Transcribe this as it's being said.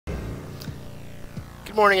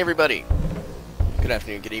Good morning, everybody. Good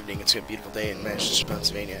afternoon, good evening. It's a beautiful day in Manchester,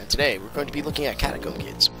 Pennsylvania. And today, we're going to be looking at Catacomb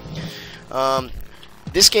Kids.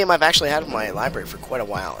 This game I've actually had in my library for quite a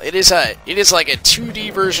while. It is like a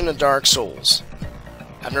 2D version of Dark Souls.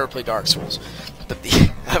 I've never played Dark Souls, but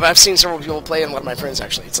I've seen several people play it, and a lot of my friends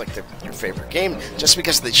actually. It's like their favorite game, just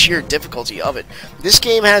because of the sheer difficulty of it. This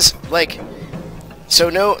game has, like, I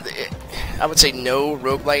would say no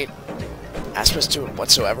roguelike aspects to it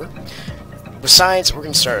whatsoever. Besides, we're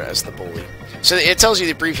going to start as the bully. So it tells you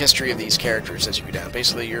the brief history of these characters as you go down.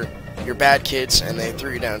 Basically, you're bad kids, and they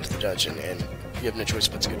threw you down to the dungeon, and you have no choice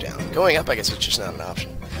but to go down. Going up, I guess, it's just not an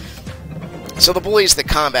option. So the bully is the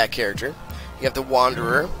combat character. You have the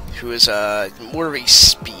Wanderer, who is more of a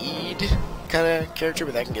speed kind of character,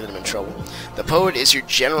 but that can get him in trouble. The Poet is your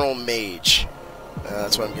general mage.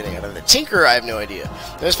 That's what I'm getting out of it. Tinker, I have no idea.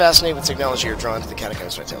 Those fascinated with technology are drawn to the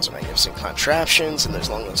Catacombs by tales of magnificent contraptions and there's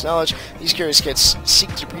long-lost knowledge. These curious kids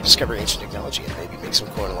seek to rediscover ancient technology and maybe make some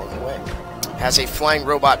coin along the way. Has a flying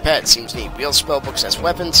robot pet, seems neat. Wields spellbooks as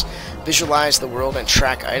weapons, visualize the world and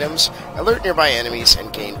track items, alert nearby enemies,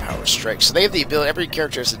 and gain power strikes. So they have the ability, every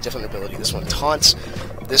character has a different ability. This one taunts,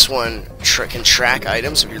 this one can track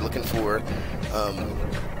items if you're looking for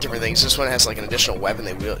different things. This one has like an additional weapon.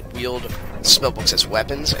 They wield spellbooks as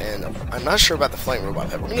weapons, and I'm not sure about the flying robot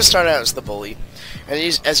pet. We're going to start out as the bully,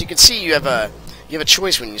 and as you can see, you have a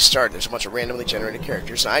choice when you start. There's a bunch of randomly generated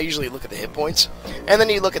characters. And I usually look at the hit points, and then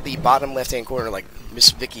you look at the bottom left-hand corner, like Miss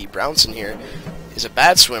Vicky Brownson here is a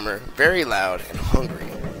bad swimmer, very loud, and hungry,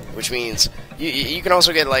 which means you can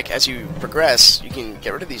also get, like, as you progress, you can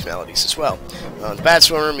get rid of these maladies as well. The bad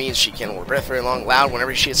swimmer means she can't hold her breath very long. Loud,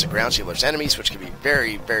 whenever she hits the ground, she alerts enemies, which can be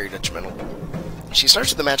very, very detrimental. She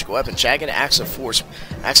starts with a magical weapon, Jagged Axe of Force.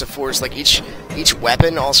 Axe of Force, like each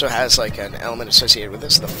weapon also has like an element associated with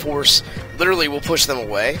this. The Force literally will push them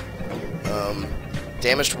away.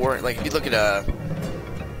 Damaged War, like if you look at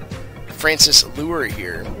Francis Lure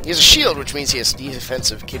here, he has a shield, which means he has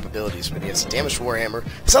defensive capabilities, but he has a damaged Warhammer.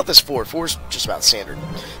 It's not this 4. 4's just about standard.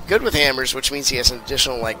 Good with hammers, which means he has an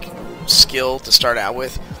additional like skill to start out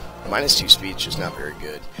with. -2 speed, which is not very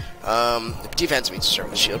good. Defense means to start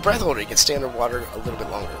with a shield. Breath holder, you can stay underwater a little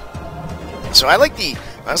bit longer. So I like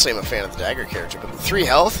honestly I'm a fan of the dagger character, but the 3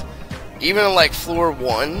 health, even on like floor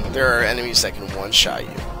 1, there are enemies that can one-shot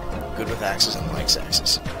you. Good with axes and likes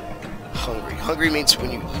axes. Hungry. Hungry means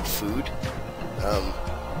when you eat food.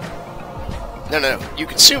 No. You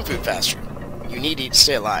consume food faster. You need to eat to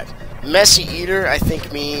stay alive. Messy eater, I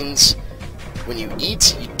think, means when you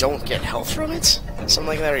eat, you don't get health from it. Something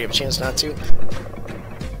like that, or you have a chance not to.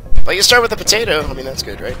 But you start with a potato. I mean, that's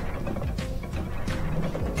good, right?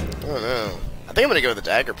 I don't know. I think I'm going to go with the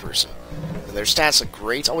dagger person. And their stats look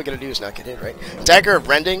great. All we got to do is not get hit, right? Dagger of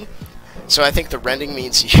Rending. So I think the Rending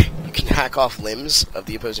means you can hack off limbs of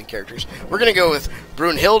the opposing characters. We're going to go with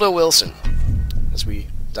Brunhilde Wilson as we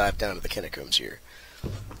dive down to the Catacombs here.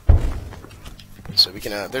 So we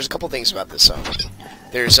can, there's a couple things about this song.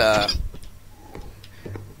 There's,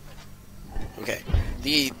 okay.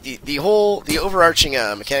 The overarching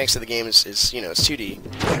mechanics of the game is you know, it's 2D.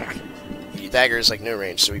 The dagger is like no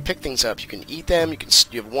range, so we pick things up. You can eat them.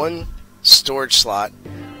 You have 1 storage slot.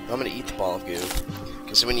 I'm gonna eat the ball of goo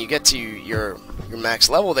because when you get to your max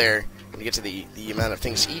level there, when you get to the amount of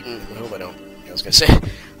things eaten, I hope I don't. I was gonna say,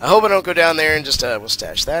 I hope I don't go down there and just we'll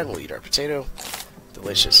stash that. And we'll eat our potato.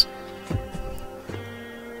 Delicious.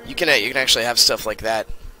 You can actually have stuff like that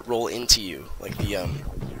roll into you, like the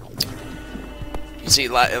You see,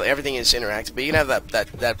 everything is interactive, but you can have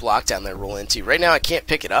that block down there roll into. Right now, I can't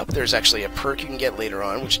pick it up. There's actually a perk you can get later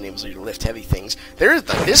on, which enables you to lift heavy things.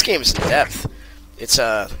 This game is in depth. It's,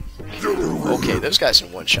 okay, those guys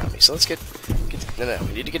can one-shot me, so let's get no,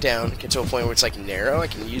 we need to get down, get to a point where it's, like, narrow. I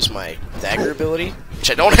can use my dagger ability,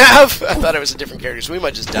 which I don't have. I thought it was a different character, so we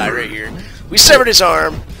might just die right here. We severed his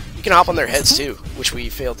arm. You can hop on their heads, too, which we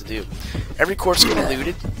failed to do. Every corpse can be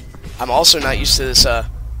looted. I'm also not used to this,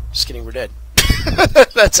 just kidding, we're dead.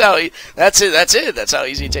 That's it. That's how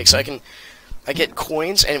easy it takes. So I get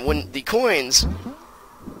coins, and when the coins,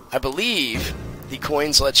 I believe the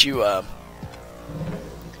coins let you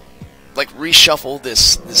like reshuffle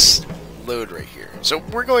this load right here. So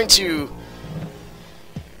we're going to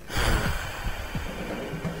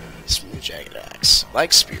smooth jagged axe,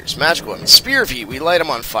 like spears, magical weapon, spear feet. We light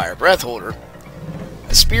them on fire. Breath holder.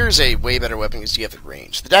 A spear is a way better weapon because you have the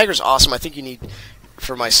range. The dagger's awesome. I think you need,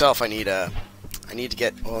 for myself, I need to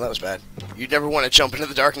get... Oh, that was bad. You'd never want to jump into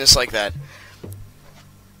the darkness like that.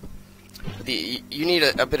 You need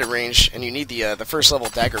a bit of range, and you need the first level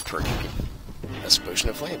dagger perk. That's a potion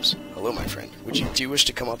of flames. Hello, my friend. Do you wish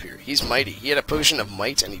to come up here? He's mighty. He had a potion of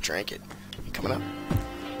might, and he drank it. coming up.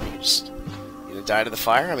 You just die to the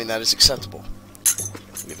fire. I mean, that is acceptable.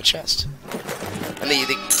 We have a chest. And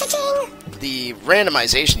the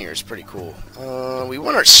randomization here is pretty cool. We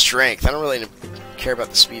want our strength. I don't really care about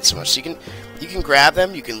the speed so much. So you can grab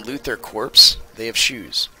them. You can loot their corpse. They have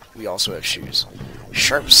shoes. We also have shoes.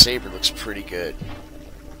 Sharp saber looks pretty good.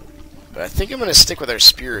 But I think I'm going to stick with our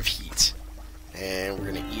Spear of Heat. And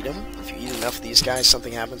we're going to eat them. If you eat enough of these guys,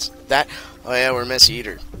 something happens. Oh yeah, we're a messy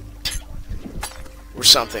eater. We're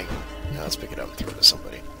something. Now let's pick it up and throw it to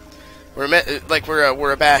somebody. We're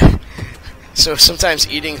a bad... So sometimes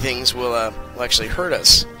eating things will actually hurt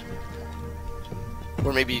us.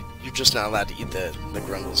 Or maybe you're just not allowed to eat the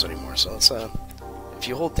grungles anymore. So it's if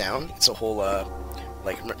you hold down, it's a whole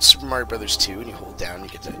like Super Mario Brothers 2, and you hold down, you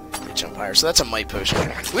get to jump higher. So that's a might potion.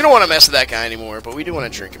 We don't want to mess with that guy anymore, but we do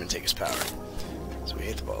want to drink him and take his power. So we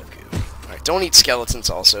ate the ball of goo. Alright, don't eat skeletons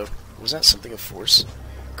also. Was that something of force?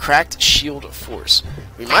 Cracked shield of force.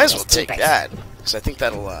 We might as well take that, because I think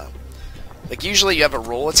that'll like usually you have a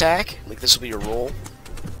roll attack, like this will be your roll,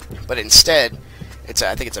 but instead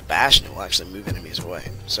I think it's a bash and it will actually move enemies away.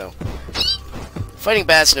 So fighting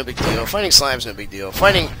bats no big deal, fighting slime's no big deal.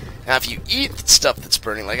 Now if you eat stuff that's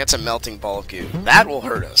burning, like that's a melting ball of goo, that will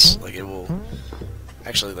hurt us. Like it will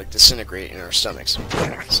actually like disintegrate in our stomachs.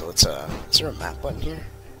 So let's is there a map button here?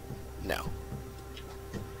 No.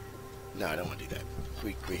 No, I don't want to do that.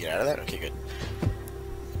 Can we get out of that? Okay, good.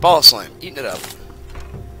 Ball of slime, eating it up.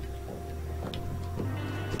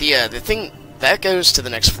 The thing that goes to the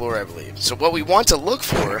next floor, I believe. So what we want to look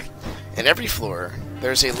for in every floor,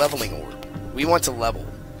 there's a leveling orb. We want to level.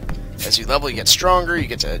 As you level, you get stronger. You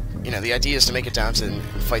get to, the idea is to make it down to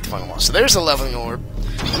fight the final boss. So there's the leveling orb.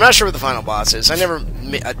 I'm not sure what the final boss is. I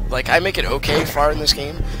make it okay far in this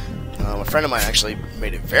game. A friend of mine actually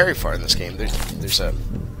made it very far in this game. There's a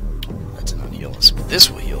that did not heal us. This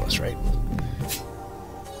will heal us, right?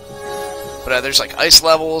 But there's like ice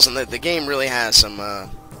levels, and the game really has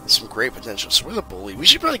some great potential. So we're the bully. We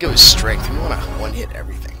should probably go with strength. We want to one-hit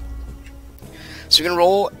everything. So we can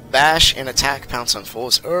roll, bash, and attack, pounce on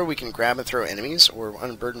foes, or we can grab and throw enemies, or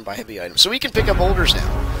unburdened by heavy items. So we can pick up boulders now.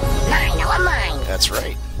 Mine, oh mine. That's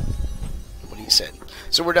right. What he said.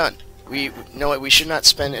 So we're done. We know what, we should not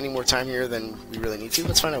spend any more time here than we really need to.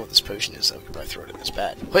 Let's find out what this potion is, though. We could probably throw it in this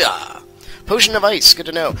bad. Hoo-yah! Potion of Ice, good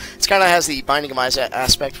to know. It's kind of has the Binding of Ice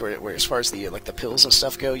aspect, where as far as the the pills and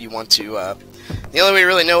stuff go, you want to. The only way you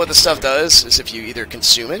really know what the stuff does is if you either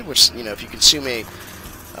consume it, which if you consume a.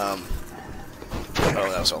 Oh,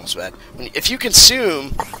 that was almost bad. If you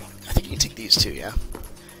consume, I think you can take these too, yeah.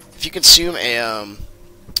 If you consume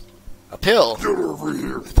a pill, get over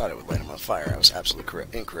here. I thought it would light him on fire. I was absolutely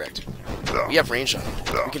incorrect. We have range on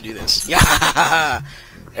it. We can do this. Yeah.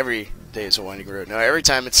 Every day is a winding road. No, every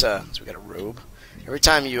time it's so we got a robe. Every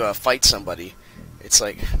time you fight somebody, it's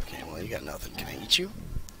like, okay, well you got nothing. Can I eat you?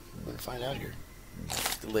 We're gonna find out here.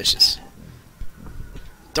 Delicious.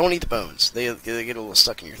 Don't eat the bones. They get a little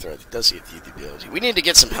stuck in your throat. It does eat the ability. We need to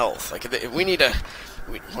get some health. Like if we need to.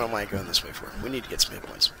 What am I going this way for? We need to get some hit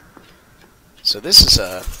points. So this is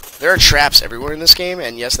there are traps everywhere in this game,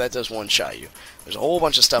 and yes, that does one-shot you. There's a whole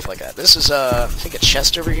bunch of stuff like that. This is I think a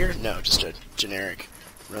chest over here. No, just a generic.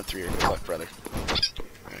 Run through your good luck, brother.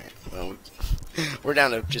 Alright, well, we're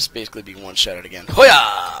down to just basically be one-shotted again.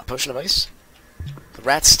 Hoya! Potion of Ice. The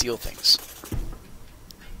rats steal things.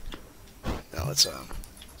 Now let's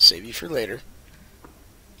save you for later.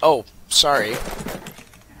 Oh, sorry.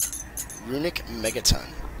 Runic Megaton.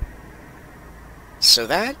 So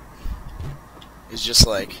that is just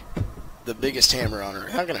like the biggest hammer on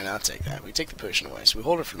Earth. How can I not take that? We take the potion away, so we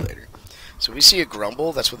hold it for later. So we see a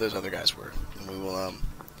grumble, that's what those other guys were. And we will,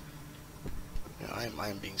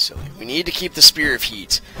 I'm being silly. We need to keep the Spear of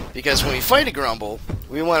Heat, because when we fight a grumble,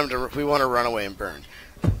 we want to run away and burn.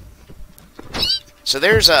 So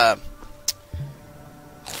there's a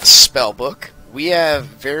spell book. We have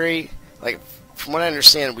from what I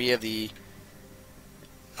understand, we have a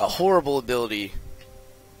horrible ability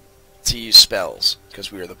to use spells,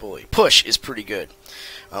 because we are the bully. Push is pretty good.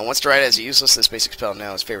 Once tried as useless, this basic spell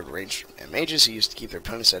now is favored range and mages who used to keep their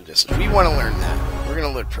opponents at a distance. We want to learn that. We're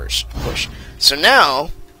going to learn push. So now,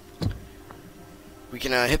 we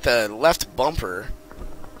can hit the left bumper,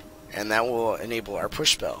 and that will enable our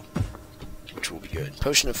push spell, which will be good.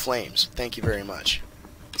 Potion of Flames. Thank you very much.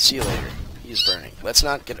 See you later. He's burning. Let's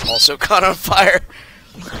not get also caught on fire.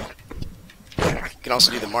 You can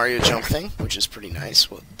also do the Mario jump thing, which is pretty nice.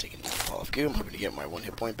 We'll take a ball of goo. I'm hoping to get my 1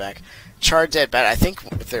 hit point back. Charred dead bat. I think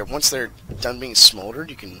once they're done being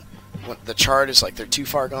smoldered, you can. The charred is like they're too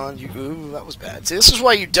far gone. Ooh, that was bad. See, this is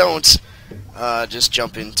why you don't just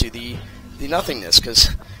jump into the nothingness,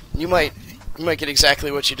 because you might You might get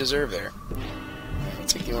exactly what you deserve there. I'll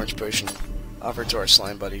take the orange potion. Offered to our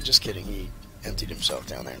slime buddy. Just kidding, he emptied himself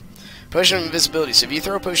down there. Potion of invisibility. So if you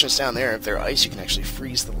throw potions down there, if they're ice, you can actually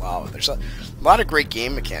freeze the lava. There's a lot of great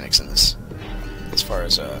game mechanics in this. As far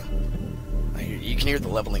as, you can hear the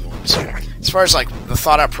leveling orbs. As far as, like, the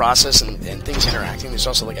thought-out process and things interacting, there's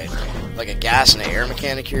also, like a gas and air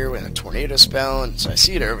mechanic here with a tornado spell, and so I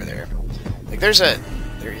see it over there. Like, there is a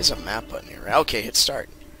map button here. Okay, hit start.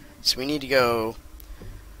 So we need to go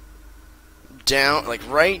down, like,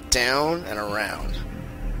 right, down, and around.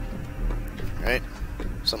 Right?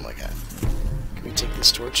 Something like that. Can we take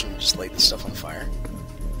this torch and just light this stuff on fire?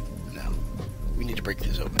 No. We need to break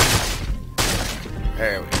this open.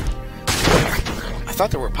 There we go. I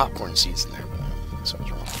thought there were popcorn seeds in there, but I guess I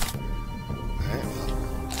was wrong. Alright,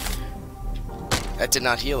 well. That did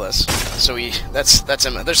not heal us. So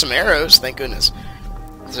there's some arrows, thank goodness.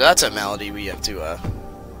 So that's a malady we have to,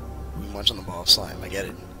 we munch on the ball of slime. I get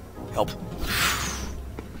it. Help.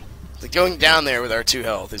 Like, going down there with our 2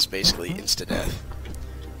 health is basically insta-death.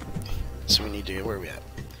 So we need to, where are we at?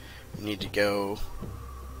 We need to go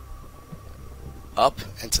up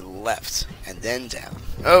and to the left, and then down.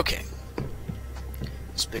 Okay.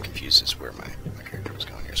 It's a bit confused as where my character was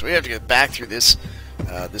going here. So we have to get back through this,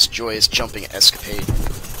 this joyous jumping escapade.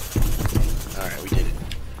 Alright, we did it.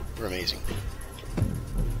 We're amazing.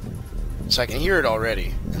 So I can hear it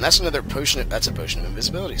already. And that's another potion, that's a potion of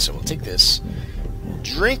invisibility. So we'll take this, we'll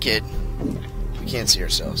drink it. We can't see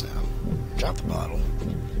ourselves now. Drop the bottle.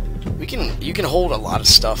 You can hold a lot of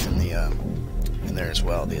stuff in the in there as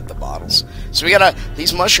well, the bottles. So we gotta,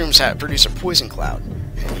 these mushrooms produce a poison cloud.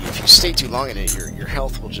 And if you stay too long in it, your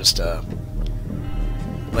health will just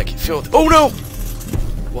like fill with, oh no!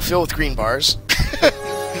 Will fill with green bars.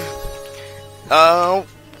 I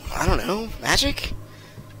don't know, magic?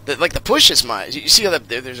 Like the push is mine. You see how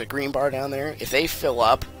there's a green bar down there? If they fill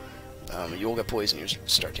up, you will get poisoned. You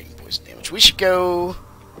start taking poison damage. We should go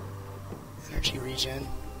energy regen,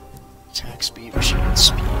 attack speed. We should go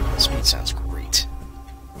speed. Speed sounds great.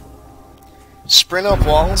 Sprint up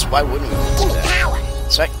walls. Why wouldn't we do that?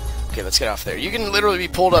 So okay, let's get off there. You can literally be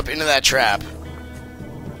pulled up into that trap.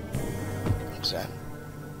 What's that?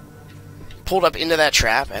 Pulled up into that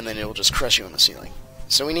trap, and then it will just crush you on the ceiling.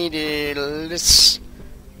 So we need to, let's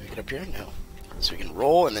get up here. No, so we can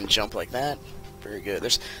roll and then jump like that. Very good.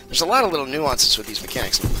 There's a lot of little nuances with these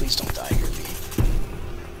mechanics. And please don't die here, V.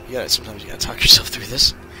 Sometimes you gotta talk yourself through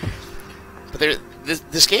this. But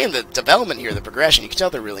this game, the development here, the progression, you can tell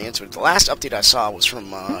they're really into it. The last update I saw was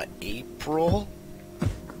from April.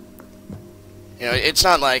 You know, it's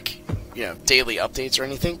not like, you know, daily updates or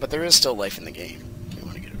anything, but there is still life in the game. We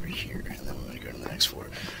want to get over here, and then we want to go to the next floor.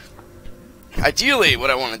 Ideally, what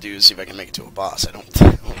I want to do is see if I can make it to a boss. I don't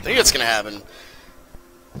think it's going to happen.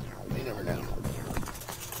 You never know.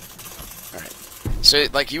 Alright. So,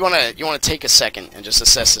 like, you want to take a second and just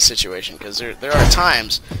assess the situation, because there are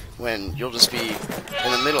times when you'll just be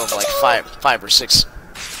in the middle of, like, five or six...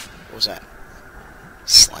 What was that?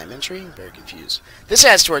 Slime entry? I'm very confused. This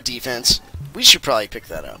adds to our defense. We should probably pick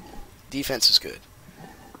that up. Defense is good.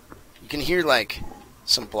 You can hear, like,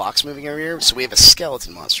 some blocks moving over here, so we have a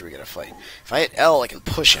skeleton monster we gotta fight. If I hit L, I can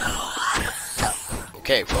push him.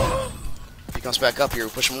 Okay, well, if he comes back up here, we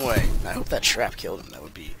push him away. I hope that trap killed him. That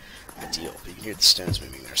would be ideal. But you can hear the stones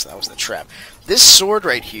moving there, so that was the trap. This sword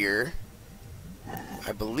right here,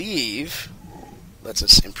 I believe, lets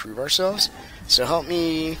us improve ourselves. So help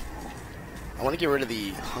me... I want to get rid of the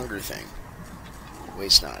hunger thing.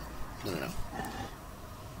 Waste not. No.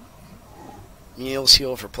 Meals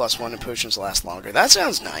heal for +1 and potions last longer. That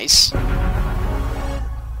sounds nice.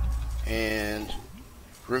 And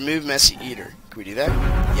remove messy eater. Can we do that?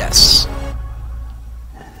 Yes.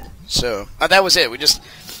 So that was it.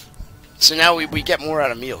 So now we get more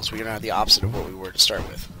out of meals. We're gonna have the opposite of what we were to start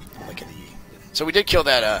with. So we did kill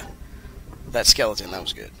that skeleton. That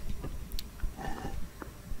was good.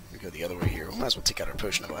 We go the other way here. We might as well take out our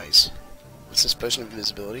potion of ice. What's this potion of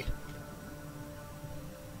invisibility?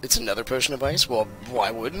 It's another potion of ice? Well, why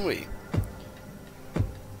wouldn't we?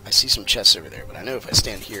 I see some chests over there, but I know if I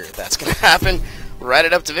stand here, that's going to happen. We'll ride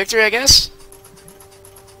it up to victory, I guess?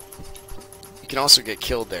 You can also get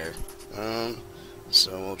killed there.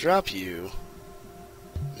 So we'll drop you.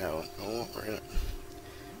 No,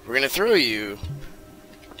 we're gonna throw you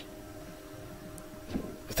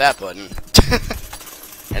with that button.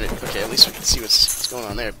 Okay, at least we can see what's going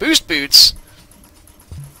on there. Boost boots!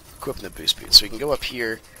 Equipping the boost boots. So we can go up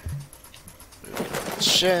here.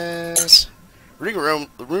 Chest.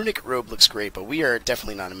 Runic robe looks great, but we are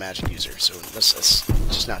definitely not a magic user, so that's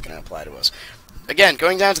just not going to apply to us. Again,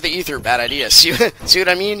 going down to the ether, bad idea. See what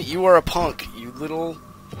I mean? You are a punk. little...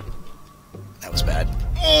 That was bad.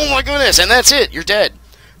 Oh my goodness, and that's it! You're dead.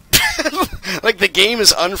 Like, the game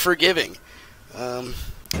is unforgiving. Yeah,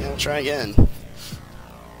 we'll try again.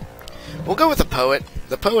 We'll go with the Poet.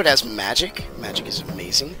 The Poet has magic. Magic is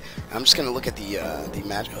amazing. I'm just gonna look at the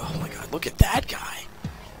magic. Oh my god, look at that guy.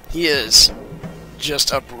 He is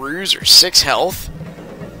just a bruiser. 6 health.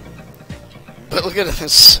 But look at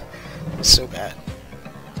this. It's so bad.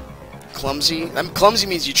 Clumsy. Clumsy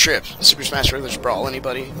means you trip. Super Smash Bros. Brawl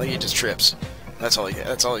anybody? Like, he just trips. That's all he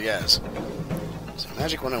has. So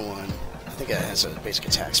Magic 101. I think it has a basic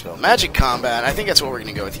attack spell. Magic Combat. I think that's what we're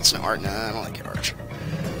gonna go with. It's an art. Nah, I don't like Archer.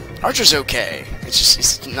 Archer's okay.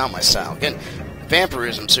 It's not my style. Again,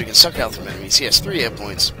 Vampirism, so you can suck health from enemies. He has 3 hit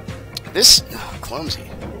points. This Clumsy.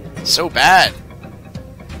 So bad.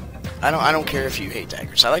 I don't care if you hate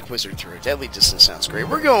daggers. I like Wizard Throw. Deadly Distance sounds great.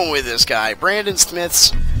 We're going with this guy. Brandon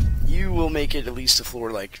Smiths. You will make it at least to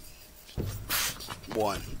floor like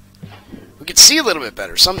 1. We can see a little bit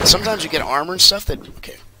better. Sometimes you get armor and stuff that...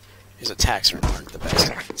 Okay. His attacks aren't the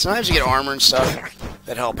best. Sometimes you get armor and stuff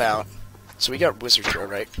that help out. So we got Wizard Throw,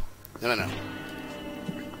 right? No.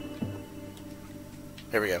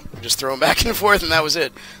 There we go. Just throw him back and forth, and that was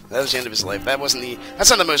it. That was the end of his life. That's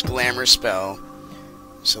not the most glamorous spell.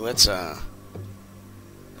 So let's, like,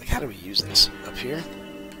 how do we use this? Up here?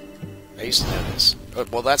 I used to know this. Oh,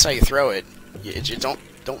 well, that's how you throw it. You don't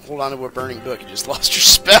hold on to a burning book. You just lost your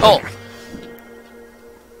spell.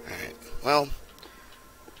 Alright, well,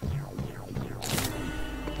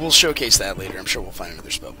 we'll showcase that later. I'm sure we'll find another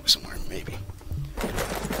spellbook somewhere, maybe.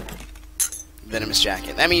 Venomous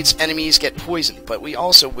Jacket. That means enemies get poisoned, but we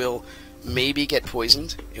also will maybe get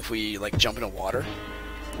poisoned if we, like, jump into water.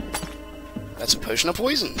 That's a potion of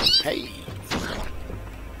poison. Hey.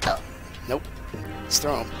 Nope. Let's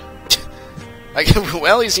throw him.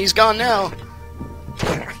 Well, he's gone now.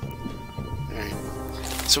 Alright.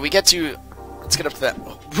 So we get to... Let's get up to that...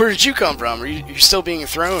 Where did you come from? You're still being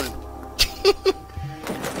thrown.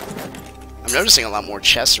 I'm noticing a lot more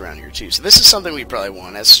chests around here, too. So this is something we probably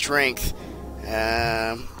want. As strength...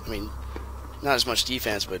 I mean, not as much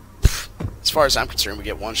defense, but as far as I'm concerned, we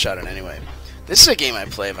get one shot on anyway. This is a game I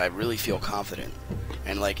play if I really feel confident.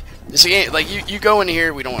 And, like, this is a game, like, you go in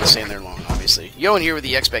here, we don't want to stay in there long, obviously. You go in here with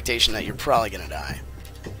the expectation that you're probably going to die.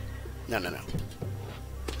 No.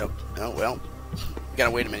 Oh, well, we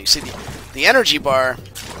gotta wait a minute. You see, the energy bar,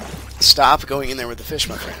 stop going in there with the fish,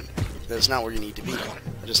 my friend. That is not where you need to be.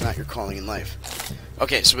 That is not your calling in life.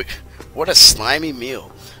 Okay, so what a slimy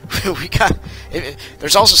meal. We got...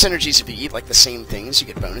 there's also synergies if you eat, like, the same things. You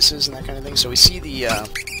get bonuses and that kind of thing. So we see the...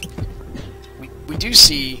 We do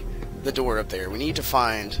see the door up there. We need to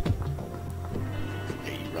find...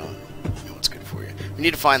 Hey, you run. You know what's good for you. We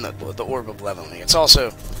need to find the orb of leveling. It's also...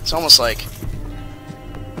 It's almost like...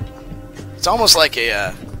 It's almost like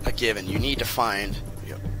a given. You need to find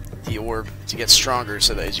the orb to get stronger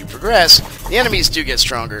so that as you progress, the enemies do get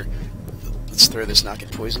stronger. Let's throw this, not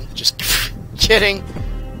get poisoned. Just kidding.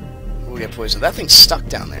 We'll get poisoned. That thing's stuck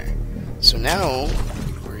down there. So now,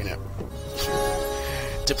 we're gonna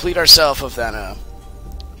deplete ourselves of that,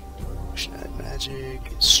 magic,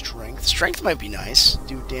 strength. Strength might be nice.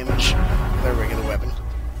 Do damage with our regular weapon.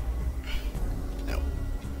 No.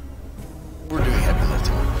 We're doing heavy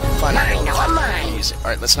lifting. Fine.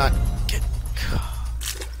 Alright, let's not get...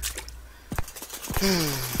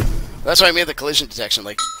 That's why I made the collision detection.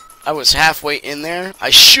 Like, I was halfway in there.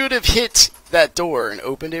 I should have hit that door and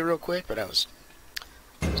opened it real quick, but I was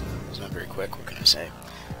not very quick. What can I say?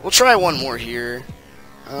 We'll try one more here.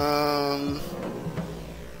 I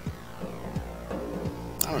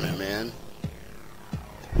don't know, man.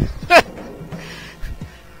 Can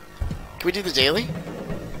we do the daily?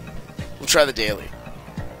 We'll try the daily.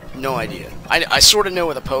 No idea. I sort of know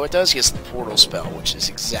what the Poet does. He has the portal spell, which is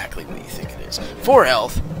exactly what you think it is. 4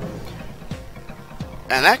 health.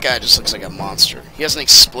 And that guy just looks like a monster. He has an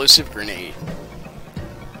explosive grenade.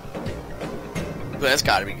 But that's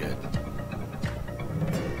gotta be good.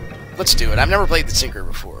 Let's do it. I've never played the Tinker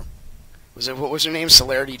before. What was her name?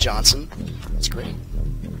 Celerity Johnson? That's great.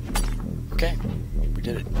 Okay. We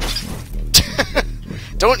did it.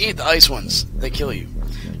 Don't eat the ice ones. They kill you.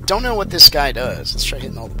 Don't know what this guy does. Let's try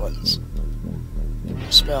hitting all the buttons. No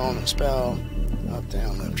spell, no spell. Up,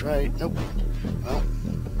 down, left, right. Nope. Well.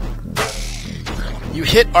 You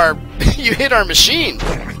hit our machine.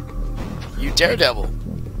 You daredevil.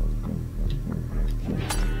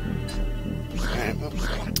 Alright, well.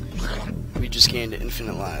 We just gained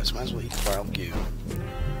infinite lives. Might as well eat the bar of goo.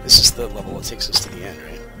 This is the level that takes us to the end,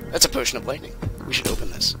 right? That's a potion of lightning. We should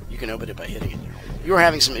open this. You can open it by hitting it. You are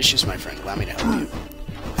having some issues, my friend. Allow me to help you.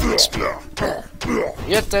 Spear.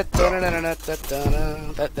 Yep, that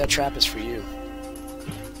trap is for you.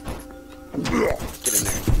 Get in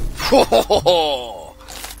there. I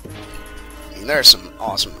mean, there are some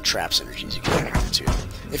awesome trap synergies you can do too,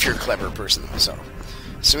 if you're a clever person like myself.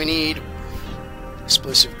 So we need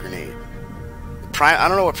explosive grenade. I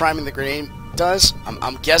don't know what priming the grenade does.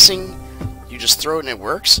 I'm guessing you just throw it and it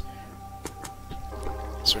works.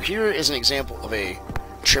 So here is an example of a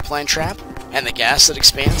tripline trap and the gas that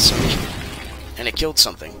expands. And it killed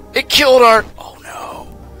something. It killed our... Oh no.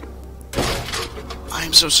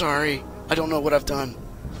 I'm so sorry. I don't know what I've done.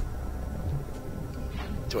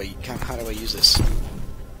 How do I use this?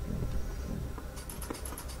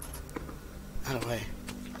 How do I...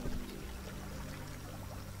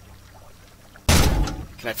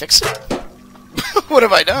 Can I fix it? What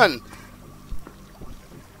have I done?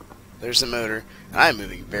 There's the motor. I'm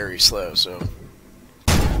moving very slow, so...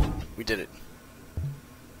 We did it.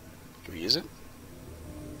 Can we use it?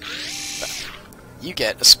 You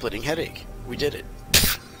get a splitting headache. We did it.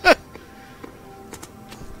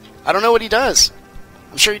 I don't know what he does.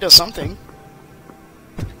 I'm sure he does something.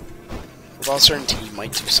 With all certainty, he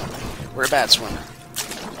might do something. We're a bad swimmer.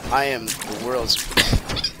 I am the world's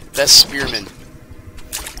best spearman.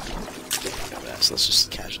 So let's just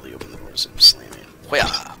casually open the doors and slam it.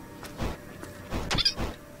 Hwaya!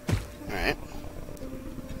 Alright.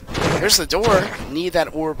 There's the door. Need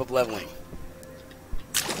that orb of leveling.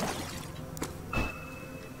 I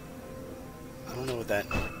don't know what that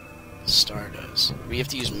star does. We have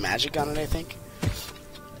to use magic on it, I think.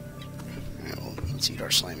 Alright, well, let's eat our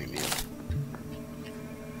slimy meal.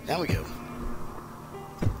 Down we go.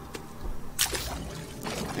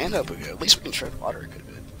 And up we go. At least we can tread water a good bit.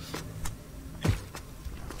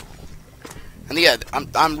 And yeah,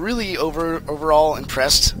 I'm really overall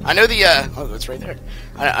impressed. I know the oh, it's right there.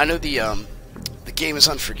 I know the game is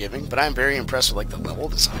unforgiving, but I'm very impressed with like the level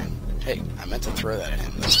design. Hey, I meant to throw that at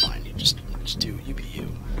him. That's fine. You just do. You be you.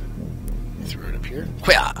 You throw it up here.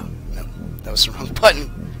 Hwaya! No, that was the wrong button.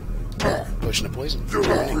 Potion of poison. Get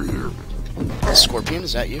over here. Scorpion,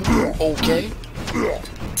 is that you? Okay.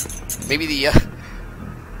 Maybe the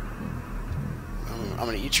I'm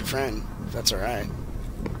gonna eat your friend. If that's all right.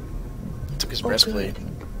 Took his breastplate.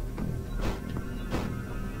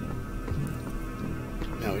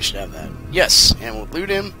 No, we should have that. Yes, and we'll loot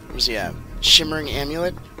him. What does he have? Shimmering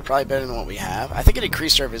amulet. Probably better than what we have. I think it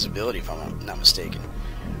increased our visibility, if I'm not mistaken.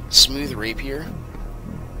 Smooth rapier.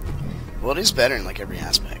 Well, it is better in like every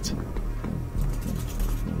aspect.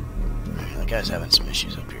 Alright, that guy's having some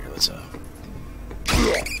issues up here. Let's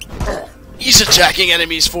He's attacking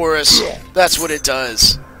enemies for us. That's what it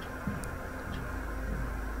does.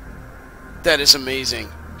 That is amazing.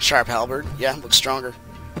 Sharp halberd. Yeah, looks stronger.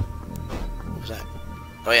 What was that?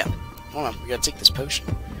 Oh yeah. Hold on. We gotta take this potion.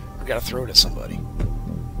 We gotta throw it at somebody.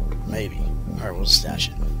 Maybe. Alright, we'll stash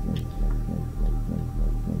it.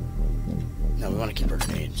 No, we want to keep our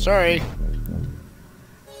grenade. Sorry.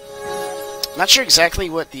 Not sure exactly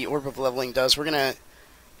what the Orb of Leveling does. We're gonna...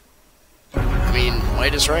 I mean,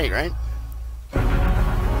 might is right, right?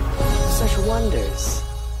 Such wonders.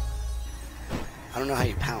 I don't know how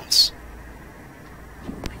you pounce.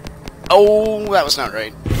 Oh, that was not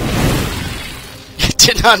right.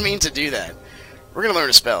 Did not mean to do that. We're gonna learn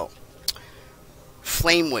a spell.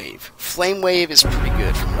 Flame Wave. Flame Wave is pretty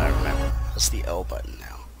good from what I remember. That's the L button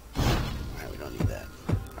now. Alright, we don't need that.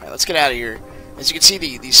 Alright, let's get out of here. As you can see,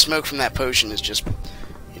 the smoke from that potion is just,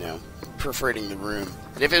 you know, perforating the room.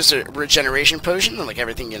 And if it's a regeneration potion, then like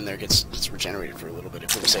everything in there gets regenerated for a little bit.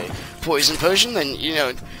 If it was a poison potion, then, you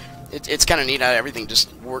know, it's kind of neat how everything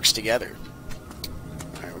just works together.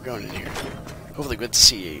 Alright, we're going in here. Hopefully good to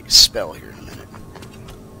see a spell here in a minute.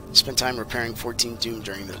 Spend time repairing 14 Doom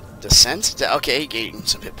during the descent. Okay, gaining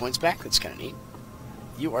some hit points back. That's kind of neat.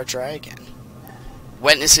 You are dry again.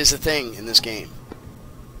 Wetness is a thing in this game.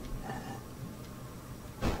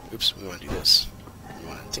 Oops, we want to do this. We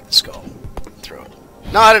want to take the skull and throw it.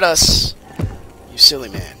 Not at us! You silly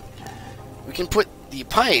man. We can put the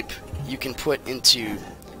pipe you can put into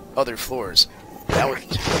other floors. That would...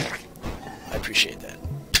 I appreciate that.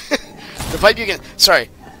 The pipe you can... Sorry.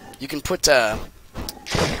 You can put,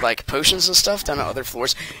 like, potions and stuff down on other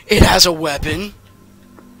floors. It has a weapon!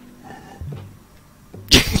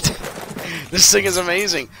 This thing is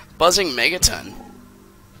amazing. Buzzing Megaton.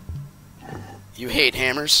 You hate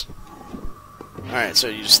hammers? Alright, so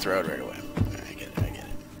you just throw it right away. Alright, I get it, I get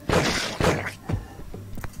it.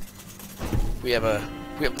 We have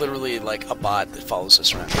literally, like, a bot that follows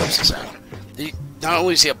us around and helps us out. Not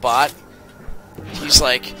only is he a bot, he's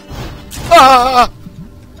like... Ah!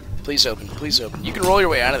 Please open. Please open. You can roll your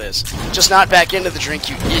way out of this. Just not back into the drink,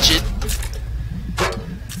 you idiot.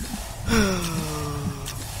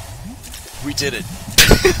 We did it.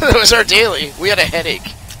 That was our daily. We had a headache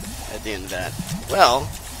at the end of that. Well,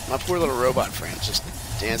 my poor little robot friend just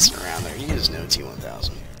dancing around there. He is no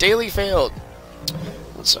T1000. Daily failed.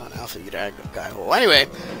 What's on Alpha Guy Hole? Anyway,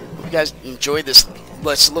 hope you guys enjoyed this.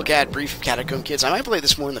 Let's look at brief Catacomb Kids. I might play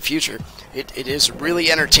this more in the future. It is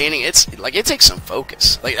really entertaining. It's like it takes some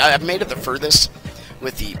focus. Like I've made it the furthest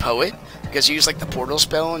with the poet because you use like the portal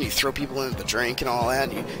spell and you throw people into the drink and all that.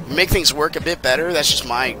 And you make things work a bit better. That's just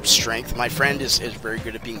my strength. My friend is very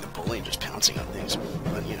good at being the bully and just pouncing on things.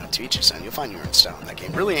 But you know, to each his own. You'll find your own style in that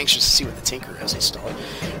game. Really anxious to see what the Tinker has installed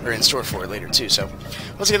or in store for it later too. So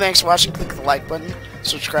once again, thanks for watching. Click the like button.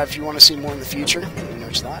 Subscribe if you want to see more in the future. Let me know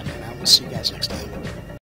what you thought, and I will see you guys next time.